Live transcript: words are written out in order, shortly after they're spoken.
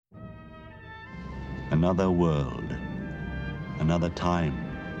Another world, another time,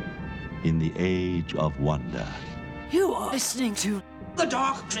 in the age of wonder. You are listening to The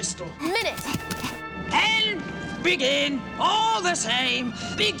Dark Crystal. Minute! And begin, all the same,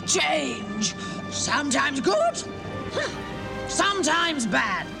 big change. Sometimes good, sometimes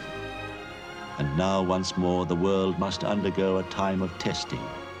bad. And now once more the world must undergo a time of testing.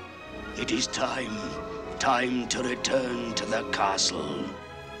 It is time to return to the castle.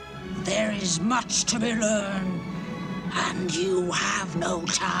 There is much to be learned, and you have no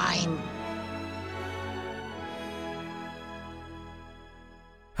time.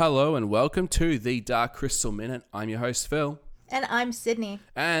 Hello and welcome to the Dark Crystal Minute. I'm your host, Phil. And I'm Sydney.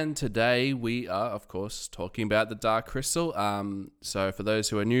 And today we are, of course, talking about the Dark Crystal. So for those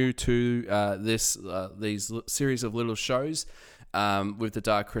who are new to these series of little shows with the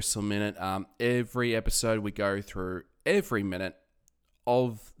Dark Crystal Minute, every episode we go through every minute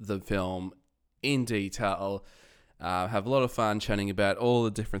of the film in detail, have a lot of fun chatting about all the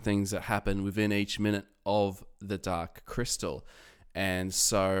different things that happen within each minute of the Dark Crystal. And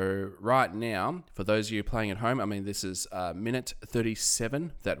so right now, for those of you playing at home, I mean, this is minute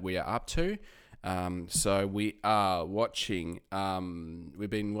 37 that we are up to. So we are watching,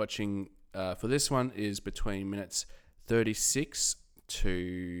 we've been watching, for this one is between minutes 36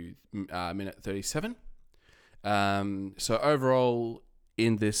 to minute 37. So overall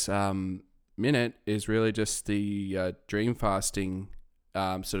in this minute is really just the dream fasting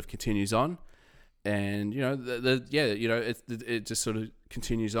sort of continues on. And, you know, it just sort of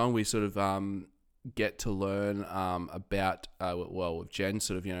continues on. We sort of get to learn about, with Jen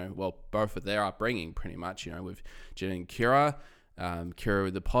sort of, both of their upbringing pretty much, with Jen and Kira, Kira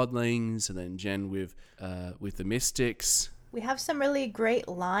with the Podlings, and then Jen with the Mystics. We have some really great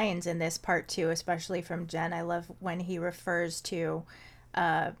lines in this part too, especially from Jen. I love when he refers to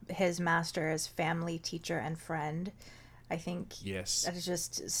his master as family, teacher, and friend. I think yes, that is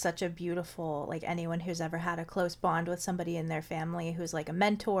just such a beautiful, like anyone who's ever had a close bond with somebody in their family who's like a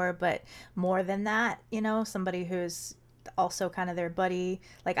mentor, but more than that, somebody who's also kind of their buddy.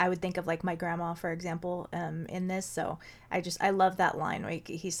 Like I would think of like my grandma, for example, in this. So I love that line. Like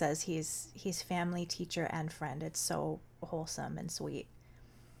he says he's family, teacher, and friend. It's so wholesome and sweet.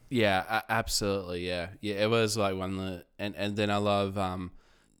 Yeah, absolutely. Yeah. It was like one and then I love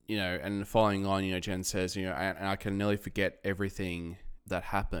and following on, Jen says, and I can nearly forget everything that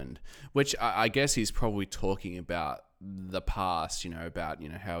happened, which I guess he's probably talking about the past, about,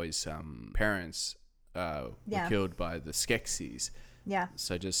 how his parents were killed by the Skeksis. Yeah.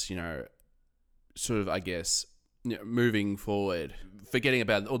 So just, sort of, I guess, moving forward, forgetting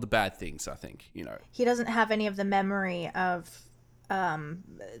about all the bad things, I think, He doesn't have any of the memory of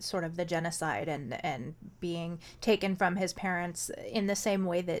sort of the genocide and being taken from his parents in the same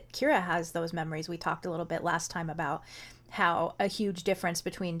way that Kira has those memories. We talked a little bit last time about how a huge difference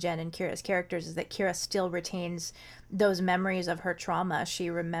between Jen and Kira's characters is that Kira still retains those memories of her trauma. She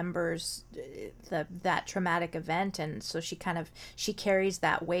remembers that traumatic event, and so she carries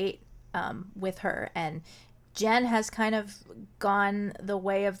that weight with her, and Jen has kind of gone the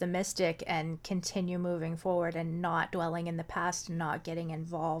way of the mystic and continue moving forward and not dwelling in the past and not getting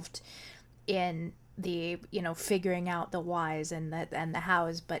involved in the, figuring out the whys and the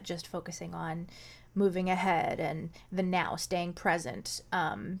hows, but just focusing on moving ahead and the now, staying present,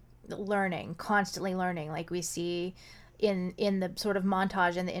 constantly learning, like we see in the sort of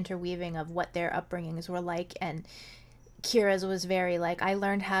montage and the interweaving of what their upbringings were like. And Kira's was very like, I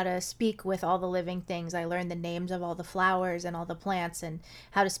learned how to speak with all the living things. I learned the names of all the flowers and all the plants and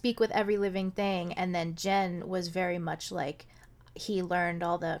how to speak with every living thing. And then Jen was very much like, he learned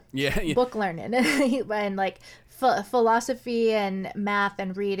all the book learning and like philosophy and math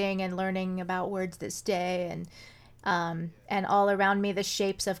and reading and learning about words that stay and all around me the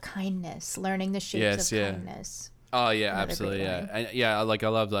shapes of kindness, learning the shapes of kindness. Oh yeah, absolutely, yeah, and I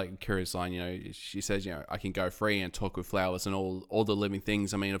love like Kira's line. She says, I can go free and talk with flowers and all the living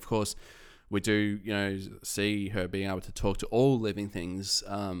things. I mean, of course, we do, see her being able to talk to all living things,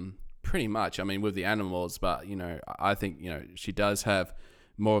 pretty much. I mean, with the animals, but I think she does have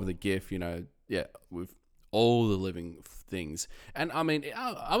more of the gift, with all the living things. And I mean,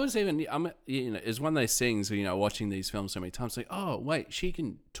 I was even, it's one of those things, watching these films so many times, like, oh wait, she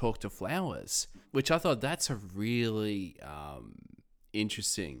can talk to flowers, which I thought that's a really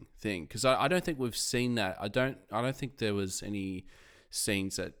interesting thing, because I don't think we've seen that. I don't think there was any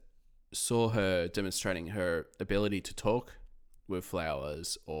scenes that saw her demonstrating her ability to talk with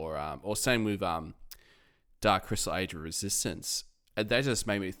flowers, or same with Dark Crystal Age of Resistance. And that just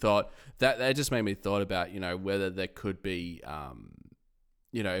made me thought about, whether there could be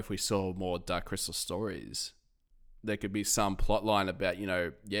you know, if we saw more Dark Crystal stories, there could be some plot line about, you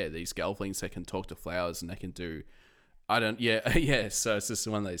know, these gelflings, they can talk to flowers and they can do, so it's just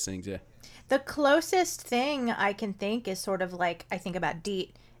one of those things, The closest thing I can think is sort of like, I think about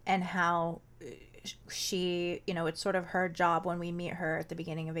Deet and how she, you know, it's sort of her job when we meet her at the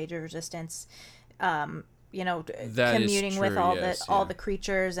beginning of Age of Resistance, you know, that communing with true, all the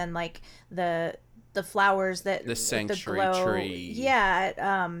creatures and like the flowers that the sanctuary the glow. tree.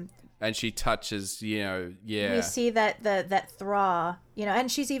 Yeah. And she touches, you know, we see that that Thra, you know,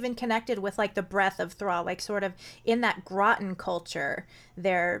 and she's even connected with like the breath of Thra, like sort of in that Groton culture.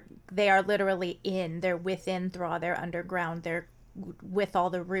 They are literally they're within Thra, they're underground, they're with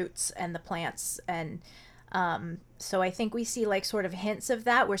all the roots and the plants, and so I think we see like sort of hints of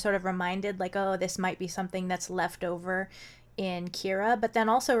that. We're sort of reminded like, oh, this might be something that's left over in Kira, but then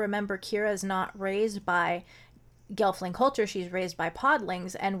also remember Kira's not raised by Gelfling culture, she's raised by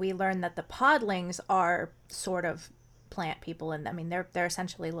podlings, and we learn that the podlings are sort of plant people, and I mean they're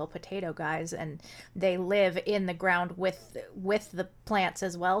essentially little potato guys, and they live in the ground with the plants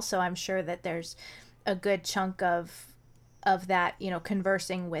as well. So I'm sure that there's a good chunk of that, you know,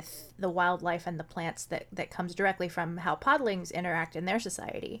 conversing with the wildlife and the plants that comes directly from how podlings interact in their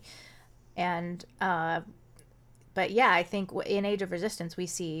society. And but yeah, I think in Age of Resistance we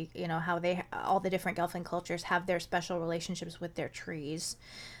see, you know, how all the different Gelfling cultures have their special relationships with their trees,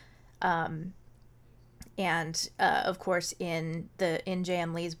 and of course in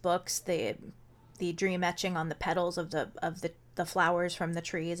J.M. Lee's books, the dream etching on the petals of the flowers from the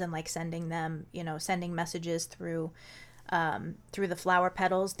trees, and like sending messages through the flower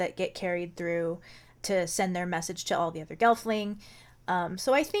petals that get carried through to send their message to all the other Gelfling.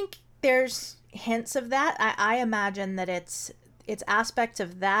 So I think there's hints of that. I imagine that it's aspects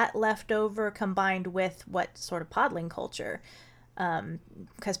of that left over combined with what sort of podling culture,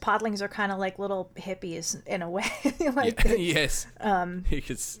 because podlings are kind of like little hippies in a way. Like yes, you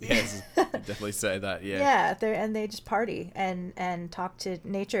could definitely say that. Yeah, they just party and talk to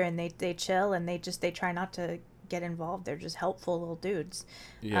nature, and they chill, and they try not to get involved. They're just helpful little dudes.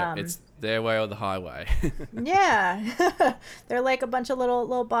 It's their way or the highway. Yeah. They're like a bunch of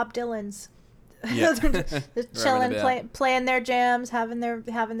little Bob Dylans. Yeah. Just chilling, playing their jams, having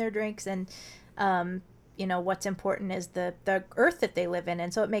their drinks, and you know, what's important is the earth that they live in,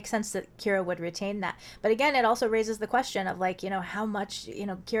 and so it makes sense that Kira would retain that. But again, it also raises the question of like, you know, how much, you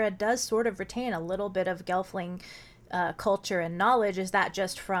know, Kira does sort of retain a little bit of Gelfling culture and knowledge. Is that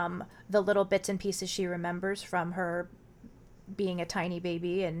just from the little bits and pieces she remembers from her being a tiny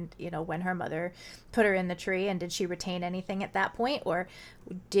baby, and, you know, when her mother put her in the tree, and did she retain anything at that point, or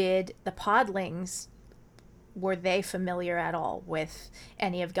did the podlings, were they familiar at all with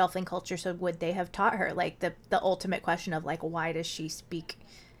any of Gelfling culture? So would they have taught her like the ultimate question of like, why does she speak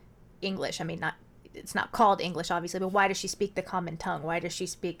English? I mean, it's not called English obviously, but why does she speak the common tongue? Why does she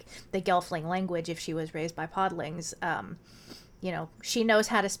speak the Gelfling language if she was raised by podlings? You know, she knows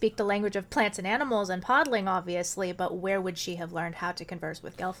how to speak the language of plants and animals and podling, obviously, but where would she have learned how to converse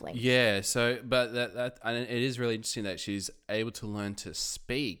with Gelfling? Yeah, so, but that and it is really interesting that she's able to learn to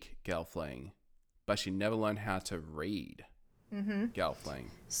speak Gelfling, but she never learned how to read Gelfling.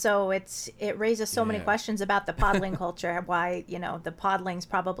 So it raises so many questions about the podling culture. Why, you know, the podlings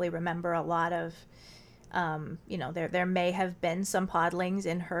probably remember a lot of, you know, there may have been some podlings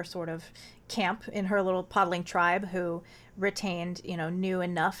in her sort of camp, in her little podling tribe, who retained, you know, knew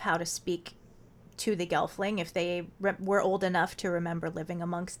enough how to speak to the Gelfling if they were old enough to remember living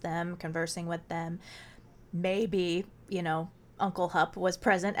amongst them, conversing with them. Maybe, you know, Uncle Hup was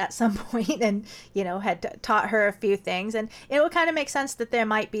present at some point and, you know, had taught her a few things. And it would kind of make sense that there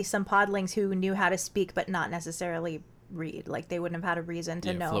might be some podlings who knew how to speak but not necessarily read. Like, they wouldn't have had a reason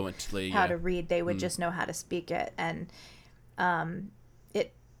to know fluently, how to read. They would just know how to speak it. And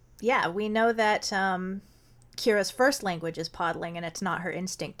we know that Kira's first language is podling, and it's not her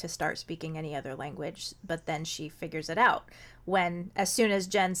instinct to start speaking any other language, but then she figures it out as soon as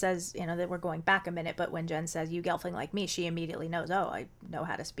Jen says, you know, that we're going back a minute, but when Jen says, you Gelfling like me, she immediately knows, oh, I know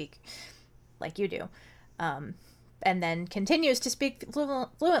how to speak like you do. And then continues to speak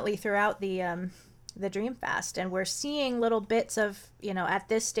fluently throughout the Dream Fast. And we're seeing little bits of, you know, at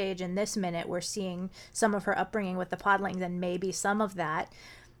this stage in this minute, we're seeing some of her upbringing with the podlings, and maybe some of that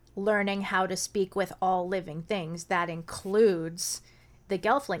learning how to speak with all living things. That includes the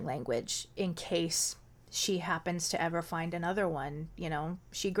Gelfling language, in case she happens to ever find another one. You know,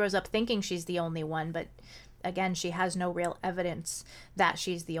 she grows up thinking she's the only one, but again, she has no real evidence that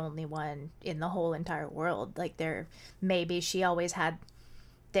she's the only one in the whole entire world. Like, maybe she always had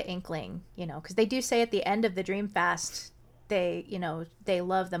the inkling, you know, because they do say at the end of the Dream Fast they they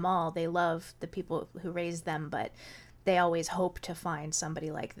love them all. They love the people who raised them, but they always hope to find somebody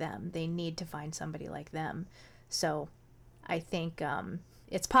like them. They need to find somebody like them. So I think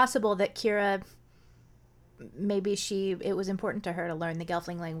it's possible that Kira, maybe it was important to her to learn the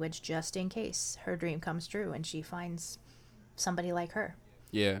Gelfling language just in case her dream comes true and she finds somebody like her.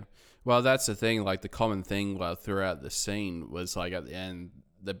 Yeah. Well, that's the thing. Like, the common thing throughout the scene was, like, at the end,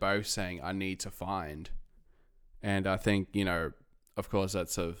 they're both saying, I need to find. And I think, of course, that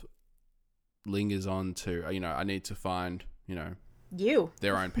sort of lingers on to, I need to find, You.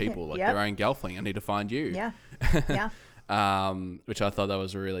 their own people, like Yep. their own Gelfling. I need to find you. Yeah. Yeah. Which I thought that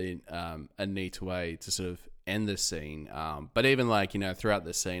was a really a neat way to sort of end the scene. But even throughout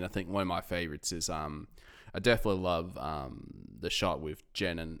the scene, I think one of my favorites is I definitely love the shot with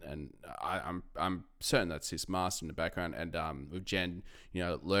Jen and I'm certain that's his master in the background, and with Jen,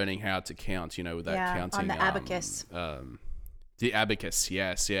 learning how to count, with that counting on the abacus. The abacus,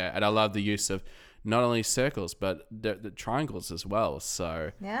 yes, yeah, and I love the use of not only circles but the triangles as well.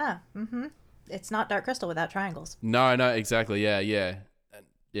 So Yeah. Mm-hmm. It's not Dark Crystal without triangles. no, exactly, yeah,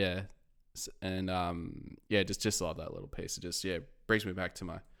 and just love that little piece. It just brings me back to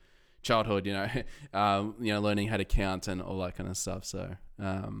my childhood, learning how to count and all that kind of stuff. So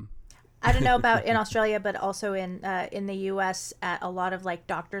I don't know about in Australia, but also in the U.S. at a lot of like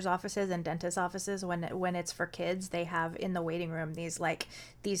doctors' offices and dentist offices, when it's for kids, they have in the waiting room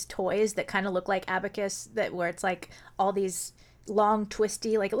these toys that kind of look like abacus, where it's like all these long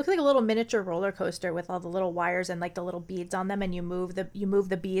twisty, like it looks like a little miniature roller coaster with all the little wires and like the little beads on them, and you move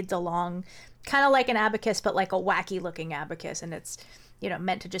the beads along, kind of like an abacus, but like a wacky looking abacus, and it's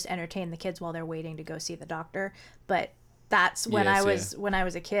meant to just entertain the kids while they're waiting to go see the doctor. But that's when I was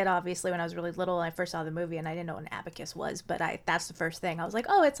a kid, obviously, when I was really little and I first saw the movie, and I didn't know what an abacus was, but that's the first thing I was like,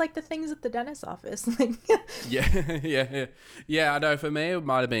 oh, it's like the things at the dentist's office. Yeah. I know. For me, it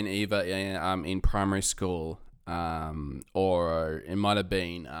might have been either in primary school, or it might have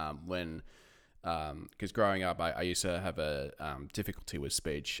been when, because growing up, I used to have a difficulty with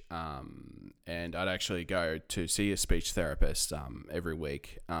speech, and I'd actually go to see a speech therapist every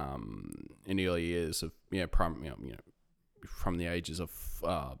week in the early years of from the ages of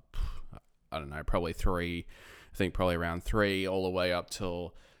I don't know, probably 3, I think probably around 3 all the way up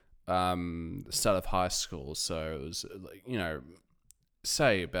till the start of high school. So it was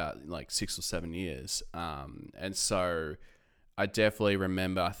say about like 6 or 7 years, and so I definitely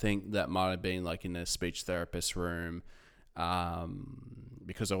remember, I think that might have been like in a speech therapist room,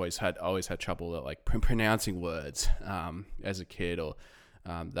 because I always had trouble at like pronouncing words as a kid, or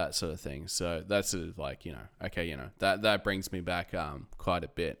that sort of thing. So that's sort of like, that brings me back quite a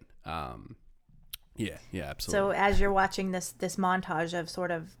bit. Yeah, absolutely. So as you're watching this montage of sort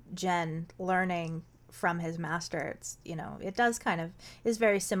of Jen learning from his master, it's it does kind of is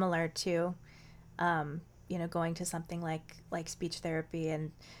very similar to going to something like speech therapy,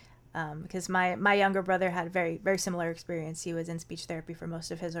 and because my younger brother had a very, very similar experience. He was in speech therapy for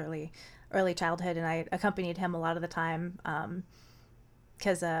most of his early childhood, and I accompanied him a lot of the time,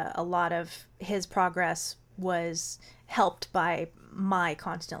 because a lot of his progress was helped by my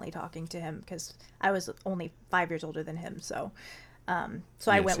constantly talking to him, because I was only 5 years older than him, so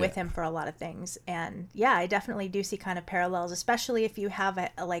I went with him for a lot of things. And yeah, I definitely do see kind of parallels, especially if you have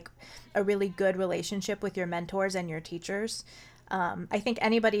a really good relationship with your mentors and your teachers. I think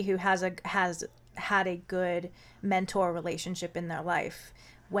anybody who has had a good mentor relationship in their life,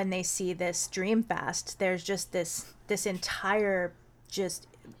 when they see this dream fast, there's just this entire just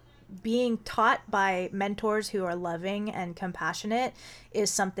being taught by mentors who are loving and compassionate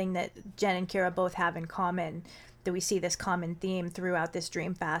is something that Jen and Kira both have in common. That we see this common theme throughout this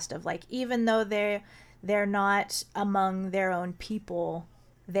dream fast of like, even though they're not among their own people,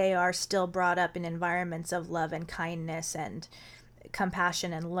 they are still brought up in environments of love and kindness and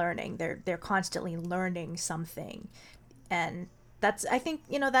compassion and learning. They're constantly learning something, and that's, I think,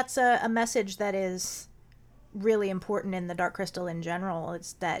 that's a message that is really important in the Dark Crystal in general.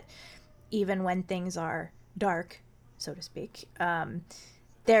 It's that even when things are dark, so to speak,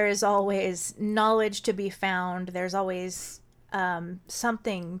 there is always knowledge to be found. There's always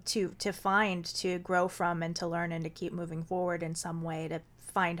something to find, to grow from, and to learn, and to keep moving forward in some way, to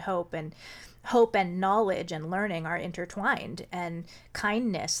find hope. And hope and knowledge and learning are intertwined, and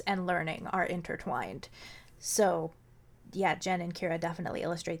kindness and learning are intertwined. So yeah, Jen and Kira definitely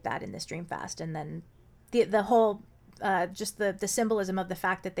illustrate that in this dream fast. And then the whole just the symbolism of the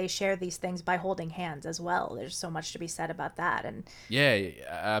fact that they share these things by holding hands as well. There's so much to be said about that. And yeah,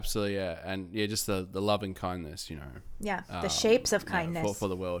 absolutely, yeah. And yeah, just the love and kindness, the shapes of kindness for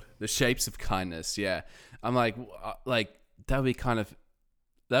the world, the shapes of kindness. Yeah, I'm like that would be kind of,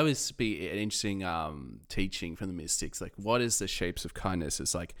 that would be an interesting teaching from the mystics. Like, what is the shapes of kindness?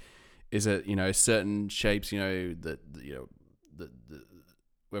 It's like, is it, you know, certain shapes, you know, the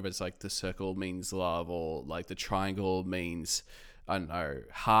whether it's like the circle means love, or like the triangle means, I don't know,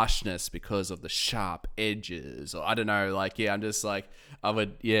 harshness because of the sharp edges, or I don't know, like, yeah, I'm just like, I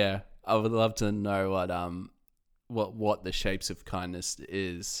would love to know what the shapes of kindness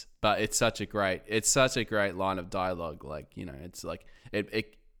is. But it's such a great line of dialogue. Like, you know, it's like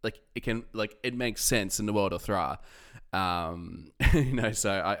it makes sense in the world of Thra. You know,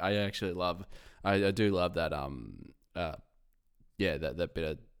 so I actually love, I do love that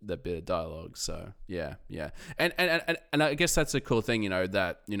that bit of dialogue. So yeah. And I guess that's a cool thing, you know,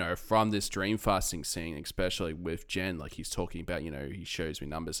 that, you know, from this dream fasting scene, especially with Jen, like he's talking about, you know, he shows me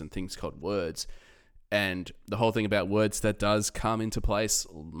numbers and things called words, and the whole thing about words that does come into place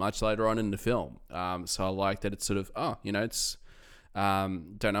much later on in the film. So I like that it's sort of, you know, it's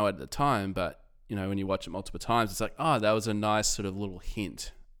don't know at the time, but you know, when you watch it multiple times, it's like, oh, that was a nice sort of little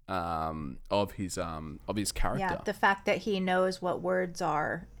hint of his character. Yeah, the fact that he knows what words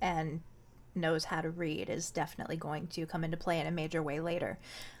are and knows how to read is definitely going to come into play in a major way later.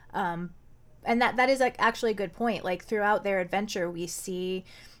 And that is like actually a good point. Like throughout their adventure, we see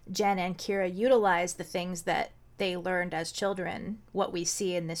Jen and Kira utilize the things that they learned as children, what we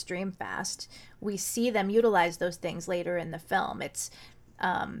see in this dream fast. We see them utilize those things later in the film. It's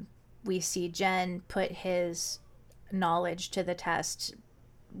we see Jen put his knowledge to the test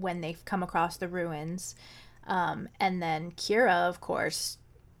when they've come across the ruins. And then Kira, of course,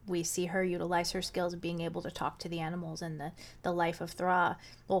 we see her utilize her skills of being able to talk to the animals and the life of Thra.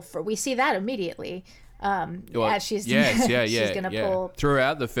 Well, we see that immediately. As she's she's gonna pull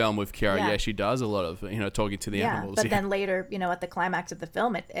throughout the film with Kira. She does a lot of, you know, talking to the animals. But then later, you know, at the climax of the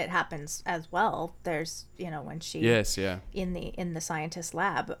film, it happens as well. There's, you know, when she in the scientist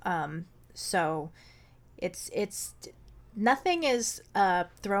lab. So it's nothing is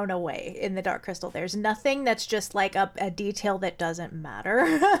thrown away in the Dark Crystal. There's nothing that's just like a detail that doesn't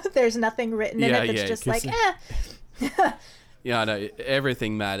matter. There's nothing written in it that's just like Yeah, I know.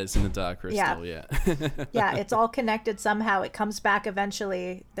 Everything matters in the Dark Crystal, yeah, it's all connected somehow. It comes back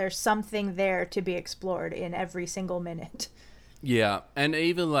eventually. There's something there to be explored in every single minute. Yeah, and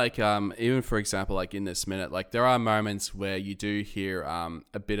even like, even for example, like in this minute, like there are moments where you do hear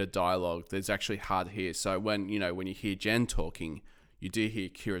a bit of dialogue that's actually hard to hear. So when you hear Jen talking, you do hear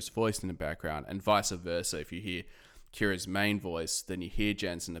Kira's voice in the background, and vice versa. If you hear Kira's main voice, then you hear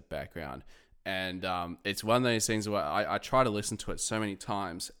Jen's in the background. And it's one of those things where I try to listen to it so many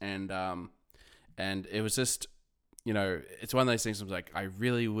times, and it was just, you know, it's one of those things I was like, I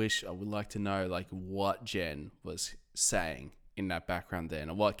really wish, I would like to know like what Jen was saying in that background then,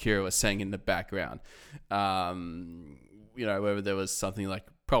 or what Kira was saying in the background. You know, whether there was something like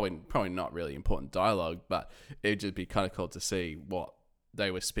probably not really important dialogue, but it'd just be kind of cool to see what they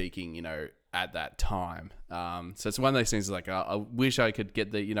were speaking, you know, at that time. So it's one of those things like, I wish I could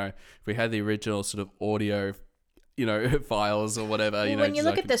get the, you know, if we had the original sort of audio, you know, files or whatever. Well, you know, when you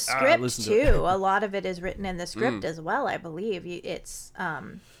look at the script too, a lot of it is written in the script as well, I believe. It's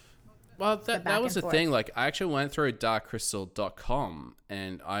well, that was the thing. Like, I actually went through darkcrystal.com,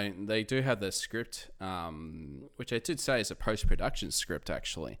 and they do have the script, which I did say is a post-production script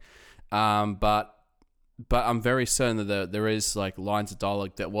actually, but I'm very certain that there is like lines of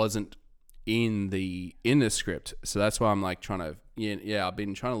dialogue that wasn't in the script. So that's why I'm like trying to, I've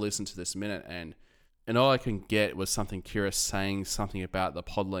been trying to listen to this minute, and all I can get was something Kira saying something about the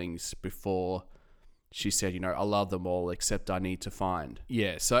podlings before she said, you know, I love them all except I need to find.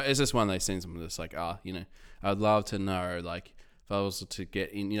 Yeah, so it's just one of those things I'm just like, you know, I'd love to know, like, if I was to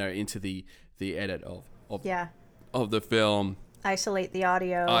get in, you know, into the edit of the film. Isolate the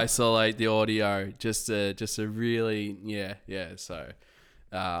audio. Just a really, so,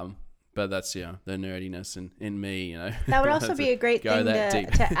 but that's, you know, the nerdiness in me, you know. That would also be a great thing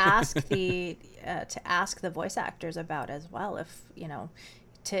to ask the voice actors about as well, if, you know,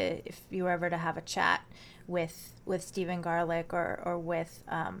 if you were ever to have a chat with Stephen Garlick or with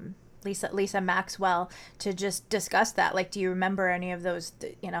Lisa Maxwell to just discuss that. Like, do you remember any of those,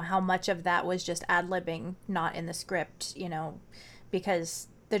 you know, how much of that was just ad-libbing, not in the script, you know, because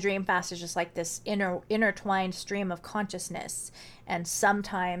the dream fast is just like this intertwined stream of consciousness, and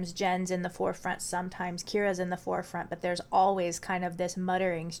sometimes Jen's in the forefront, sometimes Kira's in the forefront, but there's always kind of this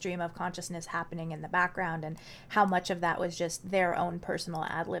muttering stream of consciousness happening in the background, and how much of that was just their own personal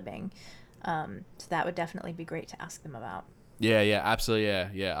ad-libbing. So that would definitely be great to ask them about. Yeah,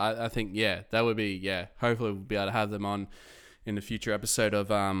 absolutely. I think, that would be, hopefully we'll be able to have them on in the future episode of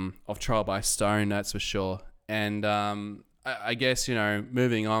Trial by Stone, that's for sure. And I guess,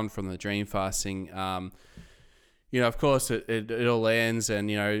 moving on from the dream fasting, of course it all ends, and,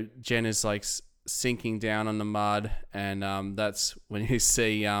 Jen is like sinking down on the mud, and that's when you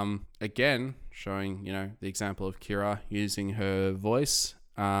see, again, showing, the example of Kira using her voice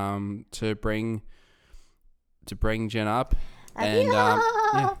to bring Jen up. And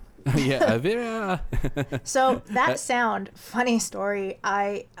yeah, Avira. So that sound, funny story.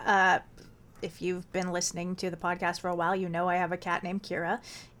 If you've been listening to the podcast for a while, I have a cat named Kira,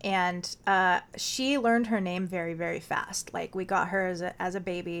 and she learned her name very, very fast. Like, we got her as a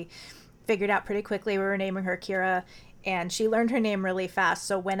baby, figured out pretty quickly we were naming her Kira, and she learned her name really fast.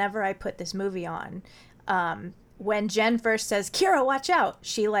 So whenever I put this movie on, when Jen first says, "Kira, watch out,"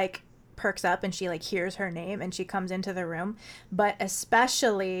 she like perks up and she like hears her name and she comes into the room. But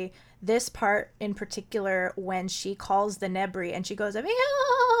especially this part in particular, when she calls the Nebri and she goes,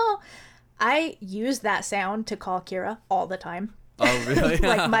 "Meow," I use that sound to call Kira all the time. Oh, really?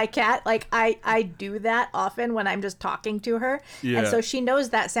 Like my cat, like I do that often when I'm just talking to her. Yeah. And so she knows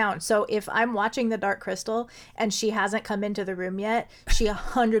that sound. So if I'm watching The Dark Crystal and she hasn't come into the room yet, she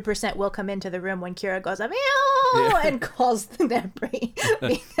 100% will come into the room when Kira goes, "Meow," and calls the Nebri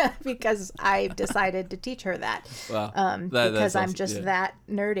because I decided to teach her that. Wow. Because I'm just that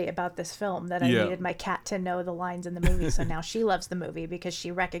nerdy about this film that I needed my cat to know the lines in the movie. So now she loves the movie because she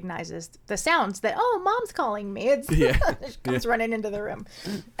recognizes the sounds that, oh, mom's calling me. She comes running into the room.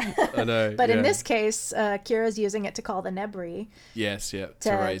 I know. But in this case, Kira's using it to call the Nebri. Yes, to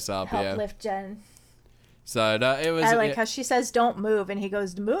raise up, help lift Jen. So it was. I like how she says, "Don't move," and he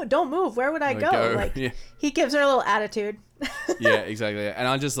goes, "Don't move. Where would I go?" Like he gives her a little attitude. Yeah, exactly. And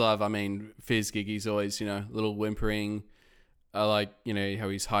I just love. I mean, Fizz Giggy's always little whimpering. I like how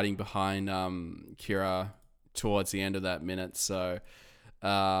he's hiding behind Kira towards the end of that minute. So.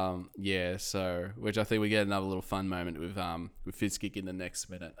 Which I think we get another little fun moment with Fizzkick in the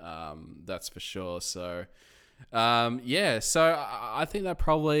next minute. That's for sure. So, so I think that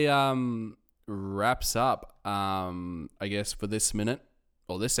probably wraps up, I guess, for this minute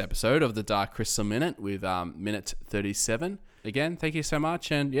or this episode of the Dark Crystal Minute with minute 37. Again, thank you so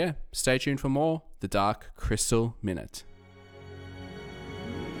much, and stay tuned for more The Dark Crystal Minute.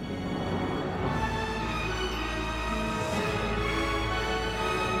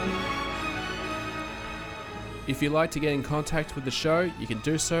 If you'd like to get in contact with the show, you can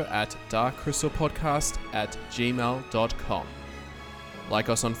do so at darkcrystalpodcast@gmail.com. Like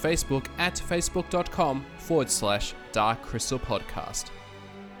us on Facebook at facebook.com/darkcrystalpodcast.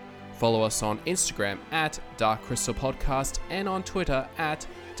 Follow us on Instagram at darkcrystalpodcast and on Twitter at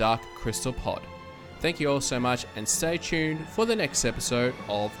darkcrystalpod. Thank you all so much, and stay tuned for the next episode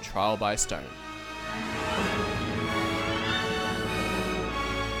of Trial by Stone.